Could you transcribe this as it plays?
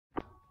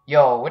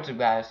Yo, what's up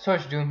guys?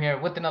 Source Doom here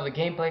with another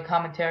gameplay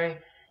commentary.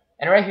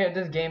 And right here,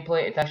 this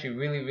gameplay, it's actually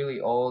really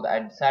old. I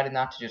decided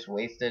not to just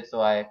waste it, so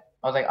I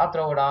was like, I'll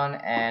throw it on.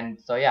 And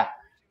so yeah, I'm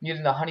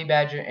using the Honey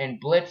Badger and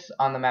Blitz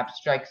on the map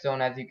Strike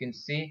Zone, as you can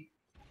see.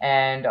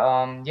 And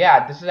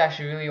yeah, this is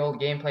actually really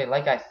old gameplay,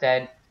 like I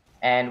said.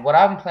 And what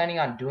I'm planning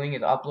on doing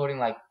is uploading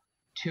like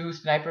 2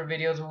 sniper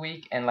videos a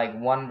week and like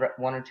one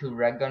or two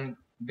red gun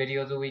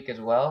videos a week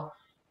as well,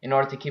 in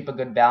order to keep a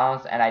good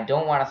balance. And I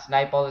don't want to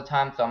snipe all the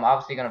time, so I'm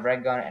obviously gonna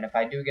red gun. And if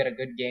I do get a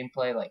good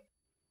gameplay, like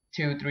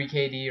 2-3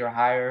 KD or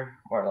higher,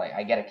 or like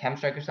I get a chem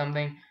strike or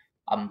something,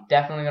 I'm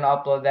definitely gonna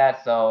upload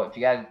that. So if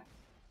you guys,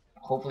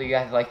 hopefully you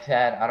guys like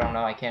that. I don't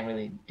know, I can't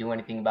really do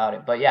anything about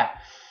it, but yeah,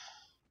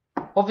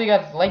 hopefully you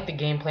guys like the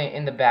gameplay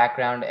in the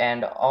background.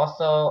 And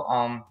also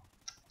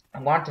I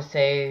want to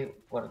say,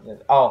 what is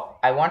it? Oh,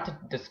 I want to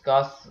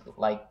discuss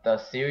like the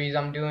series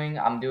I'm doing.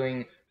 I'm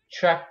doing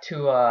Trek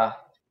to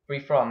Free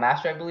For All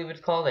Master, I believe it's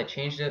called. I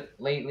changed it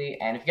lately,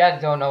 and if you guys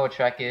don't know what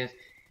Trek is,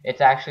 it's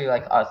actually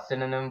like a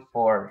synonym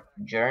for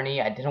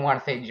Journey. I didn't want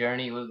to say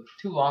Journey; it was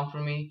too long for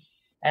me,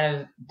 and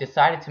I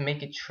decided to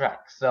make it Trek.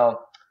 So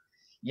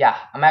yeah,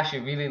 I'm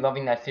actually really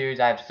loving that series.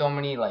 I have so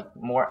many like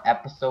more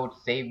episodes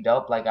saved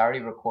up. Like I already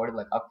recorded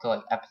like up to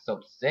like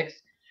episode 6.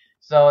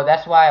 So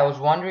that's why I was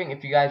wondering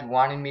if you guys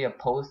wanted me to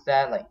post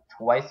that like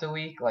twice a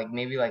week, like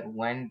maybe like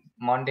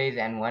Mondays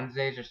and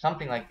Wednesdays or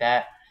something like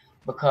that,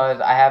 because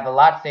I have a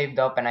lot saved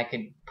up and I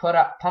could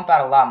pump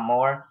out a lot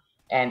more.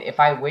 And if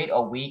I wait a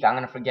week, I'm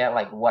gonna forget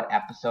like what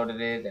episode it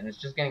is, and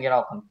it's just gonna get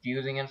all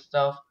confusing and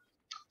stuff.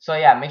 So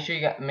yeah, make sure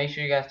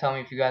you guys tell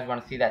me if you guys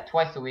want to see that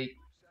twice a week.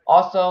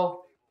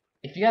 Also,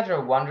 if you guys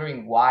are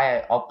wondering why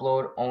I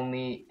upload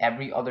only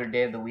every other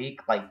day of the week,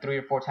 like 3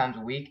 or 4 times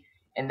a week,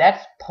 and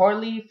that's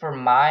partly for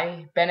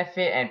my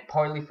benefit and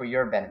partly for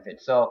your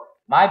benefit. So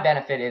my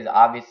benefit is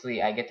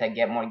obviously I get to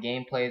get more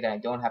gameplays and I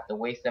don't have to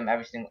waste them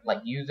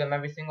use them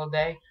every single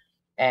day.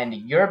 And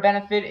your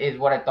benefit is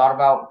what I thought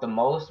about the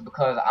most,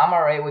 because I'm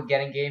alright with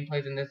getting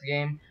gameplays in this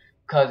game.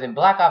 Because in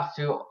Black Ops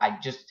 2, I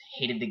just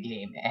hated the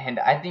game, and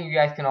I think you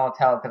guys can all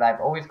tell because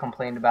I've always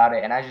complained about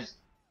it, and I just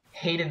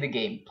hated the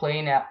game,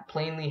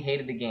 plainly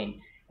hated the game.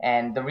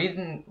 And the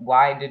reason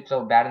why I did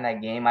so bad in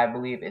that game, I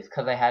believe, is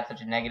because I had such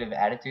a negative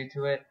attitude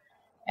to it.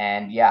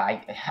 And yeah,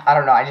 I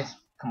don't know, I just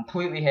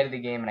completely hated the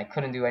game and I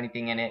couldn't do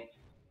anything in it.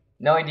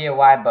 No idea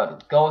why,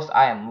 but Ghost,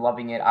 I am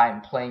loving it. I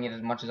am playing it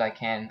as much as I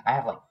can. I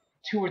have like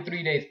 2 or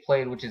 3 days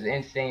played, which is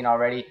insane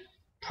already.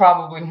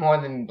 Probably more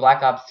than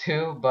Black Ops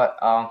 2, but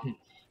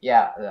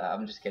yeah,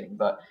 I'm just kidding.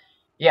 But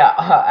yeah,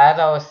 as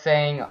I was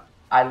saying,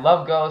 I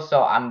love Ghost,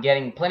 so I'm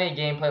getting plenty of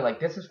gameplay.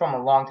 Like this is from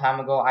a long time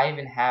ago. I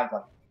even have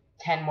like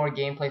 10 more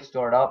gameplay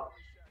stored up,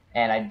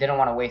 and I didn't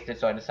want to waste it,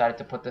 so I decided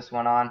to put this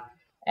one on.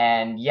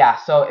 And yeah,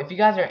 so if you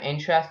guys are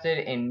interested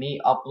in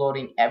me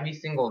uploading every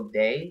single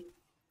day,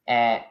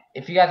 and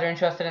if you guys are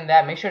interested in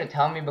that, make sure to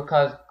tell me,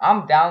 because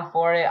I'm down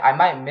for it. I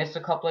might miss a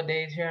couple of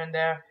days here and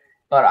there,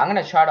 but I'm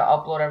going to try to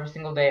upload every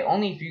single day,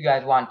 only if you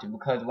guys want to,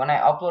 because when I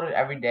uploaded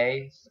every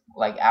day,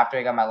 like after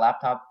I got my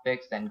laptop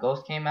fixed and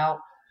Ghost came out,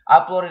 I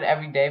uploaded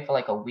every day for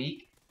like a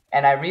week,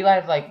 and I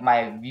realized like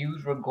my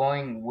views were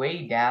going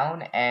way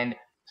down, and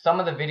some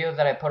of the videos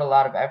that I put a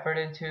lot of effort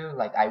into,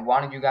 like I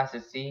wanted you guys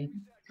to see,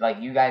 like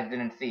you guys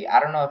didn't see. I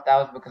don't know if that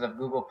was because of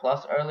Google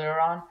Plus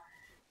earlier on,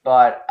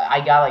 but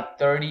I got like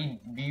 30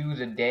 views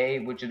a day,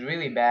 which is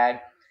really bad,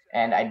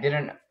 and I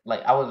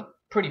was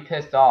pretty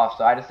pissed off,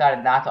 so I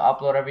decided not to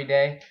upload every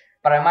day,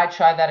 but I might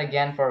try that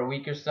again for a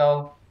week or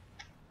so.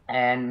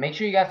 And make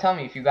sure you guys tell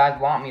me if you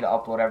guys want me to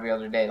upload every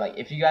other day, like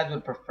if you guys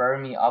would prefer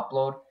me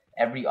upload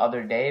every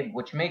other day,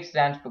 which makes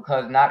sense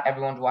because not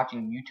everyone's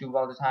watching YouTube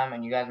all the time,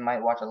 and you guys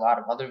might watch a lot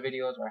of other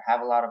videos or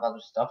have a lot of other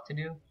stuff to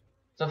do.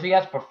 So if you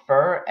guys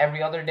prefer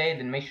every other day,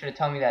 then make sure to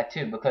tell me that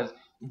too, because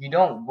if you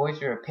don't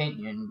voice your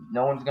opinion,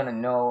 no one's gonna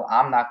know,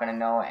 I'm not gonna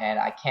know, and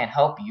I can't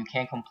help you. You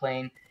can't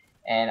complain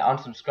and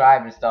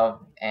unsubscribe and stuff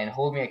and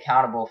hold me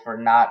accountable for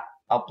not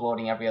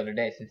uploading every other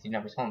day, since you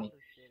never told me.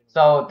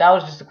 So that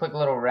was just a quick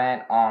little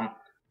rant.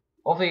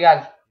 Hopefully you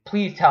guys,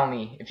 please tell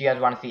me if you guys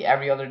want to see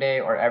every other day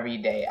or every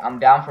day. I'm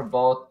down for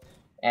both,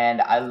 and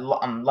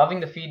I'm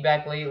loving the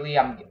feedback lately.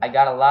 I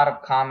got a lot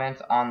of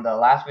comments on the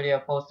last video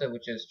I posted,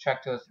 which is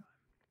Trek to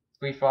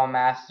Free For All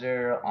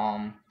Master.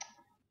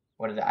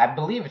 What is it? I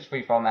believe it's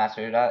Free For All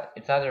Master.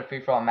 It's either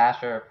Free For All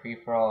Master or Free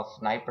For All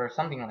Sniper,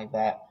 something like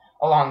that,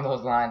 along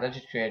those lines. I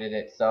just created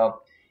it.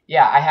 So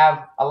yeah, I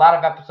have a lot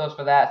of episodes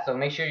for that. So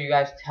make sure you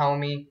guys tell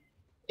me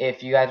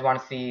if you guys want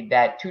to see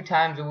that 2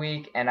 times a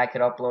week, and I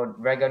could upload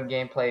regular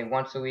gameplay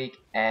once a week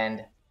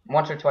and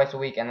once or twice a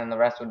week, and then the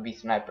rest would be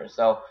Sniper.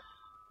 So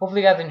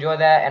hopefully you guys enjoy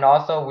that. And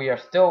also, we are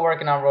still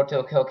working on Road to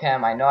a Kill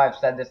Cam. I know I've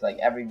said this like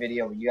every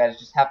video, but you guys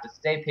just have to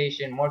stay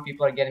patient. More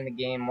people are getting the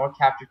game, more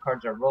capture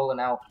cards are rolling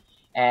out,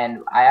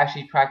 and I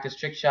actually practiced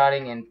trick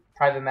shotting in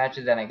private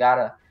matches, and I got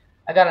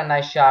a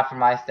nice shot for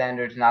my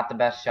standards. Not the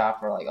best shot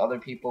for like other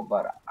people,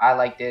 but I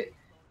liked it.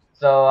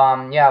 So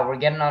yeah, we're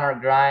getting on our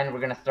grind. We're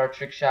gonna start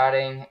trick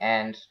shotting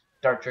and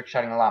start trick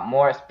shotting a lot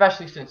more,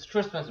 especially since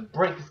Christmas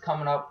break is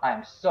coming up. I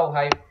am so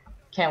hyped.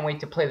 can't wait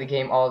to play the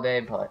game all day.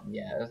 But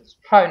yeah, it's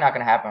probably not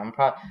gonna happen.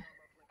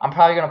 I'm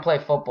probably gonna play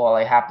football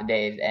like half the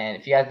days. And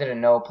if you guys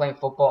didn't know, playing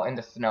football in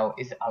the snow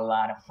is a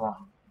lot of fun.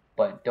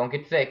 But don't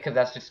get sick, because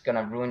that's just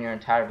gonna ruin your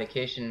entire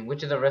vacation,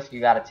 which is a risk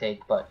you gotta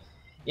take. But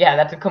yeah,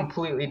 that's a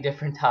completely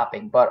different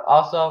topic. But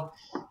also,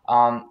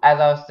 as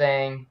I was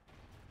saying,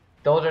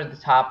 those are the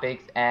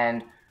topics,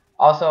 and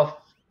also a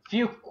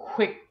few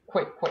quick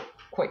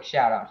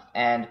shout outs.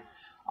 And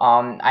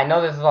I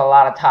know this is a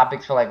lot of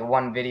topics for like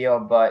one video,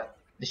 but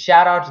the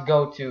shout outs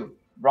go to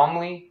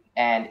Rumley.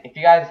 And if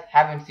you guys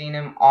haven't seen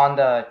him on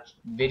the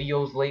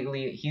videos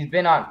lately, he's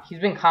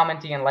been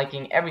commenting and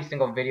liking every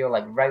single video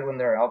like right when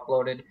they're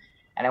uploaded.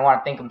 And I want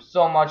to thank him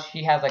so much.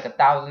 He has like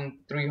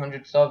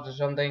 1,300 subs or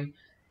something,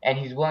 and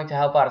he's willing to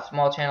help out a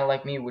small channel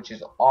like me, which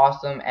is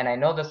awesome. And I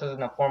know this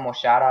isn't a formal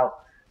shout out,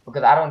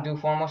 because I don't do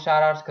formal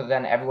shoutouts, because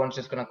then everyone's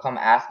just gonna come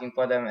asking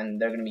for them,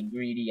 and they're gonna be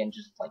greedy and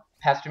just like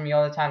pester me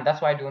all the time.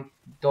 That's why I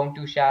don't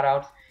do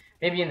shoutouts.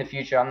 Maybe in the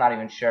future, I'm not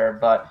even sure.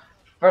 But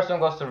first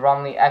one goes to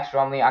Rumley, X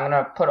Rumley. I'm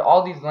gonna put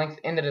all these links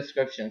in the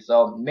description,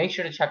 so make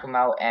sure to check them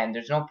out. And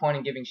there's no point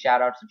in giving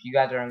shoutouts if you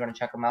guys aren't gonna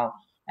check them out.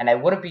 And I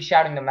wouldn't be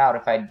shouting them out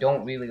if I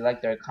don't really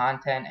like their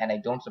content and I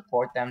don't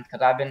support them,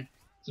 because I've been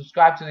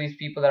subscribed to these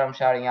people that I'm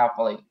shouting out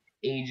for like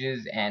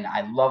ages, and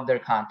I love their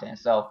content.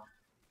 So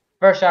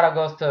first shout out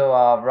goes to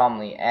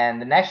Rumley,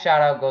 and the next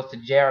shout out goes to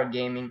JR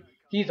Gaming.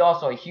 He's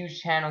also a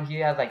huge channel. He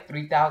has like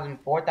 3,000,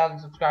 4,000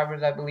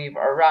 subscribers, I believe,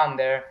 or around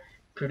there,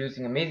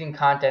 producing amazing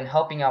content,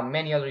 helping out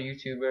many other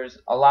YouTubers,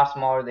 a lot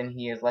smaller than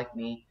he is, like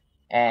me.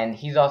 And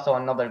he's also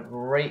another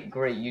great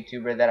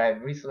YouTuber that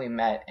I've recently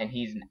met, and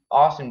he's an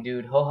awesome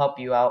dude. He'll help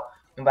you out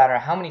no matter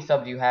how many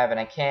subs you have, and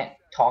I can't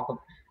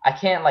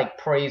like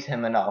praise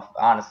him enough,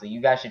 honestly.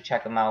 You guys should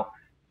check him out.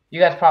 You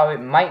guys probably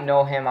might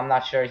know him. I'm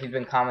not sure. He's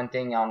been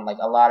commenting on like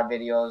a lot of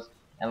videos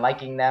and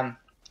liking them,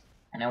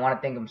 and I want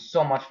to thank him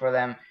so much for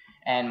them.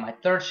 And my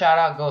third shout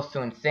out goes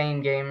to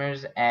Insane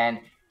Gamers, and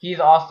he's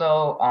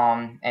also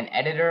an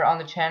editor on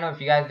the channel.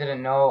 If you guys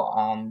didn't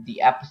know,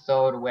 the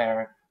episode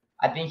where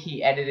I think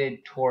he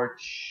edited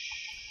Torch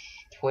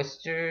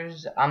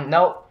Twisters.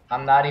 Nope,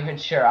 I'm not even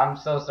sure. I'm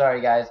so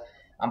sorry, guys.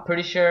 I'm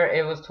pretty sure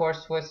it was Torch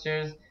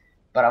Twisters,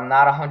 but I'm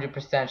not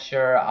 100%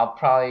 sure. I'll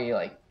probably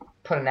like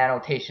put an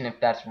annotation if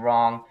that's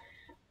wrong.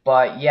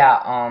 But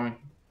yeah,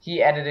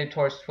 he edited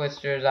Torch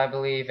Twisters, I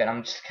believe, and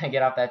I'm just gonna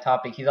get off that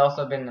topic. He's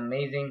also been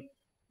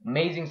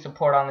amazing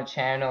support on the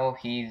channel.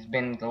 He's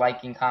been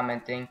liking,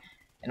 commenting,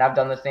 and I've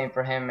done the same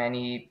for him, and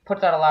he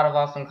puts out a lot of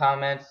awesome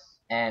comments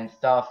and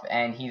stuff.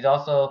 And he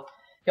also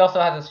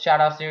has a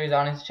shout out series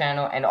on his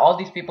channel, and all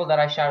these people that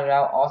I shouted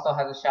out also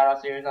has a shout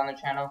out series on their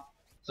channel.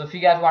 So if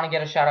you guys want to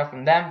get a shout out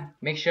from them,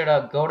 make sure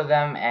to go to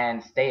them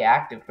and stay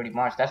active. Pretty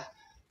much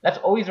that's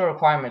always a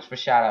requirement for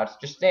shoutouts.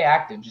 Just stay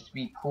active, just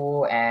be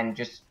cool, and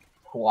just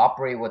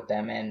cooperate with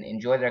them and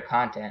enjoy their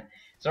content.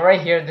 So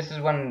right here, this is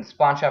when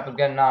Spawn Trap was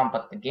getting on,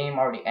 but the game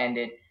already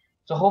ended.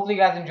 So hopefully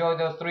you guys enjoyed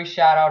those 3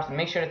 shoutouts. And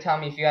make sure to tell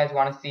me if you guys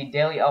want to see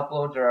daily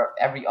uploads or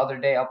every other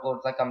day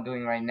uploads like I'm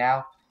doing right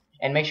now.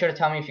 And make sure to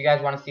tell me if you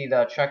guys want to see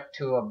the trek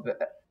to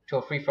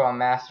a free-for-all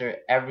master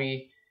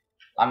every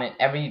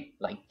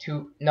like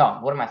 2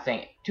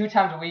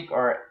 times a week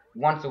or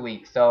once a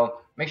week. So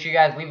make sure you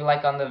guys leave a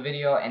like on the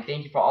video, and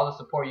thank you for all the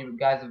support you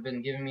guys have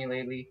been giving me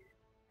lately.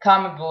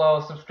 Comment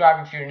below,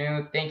 subscribe if you're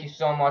new. Thank you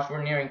so much.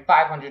 We're nearing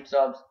 500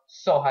 subs.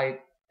 So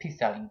hype.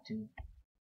 Peace out, YouTube.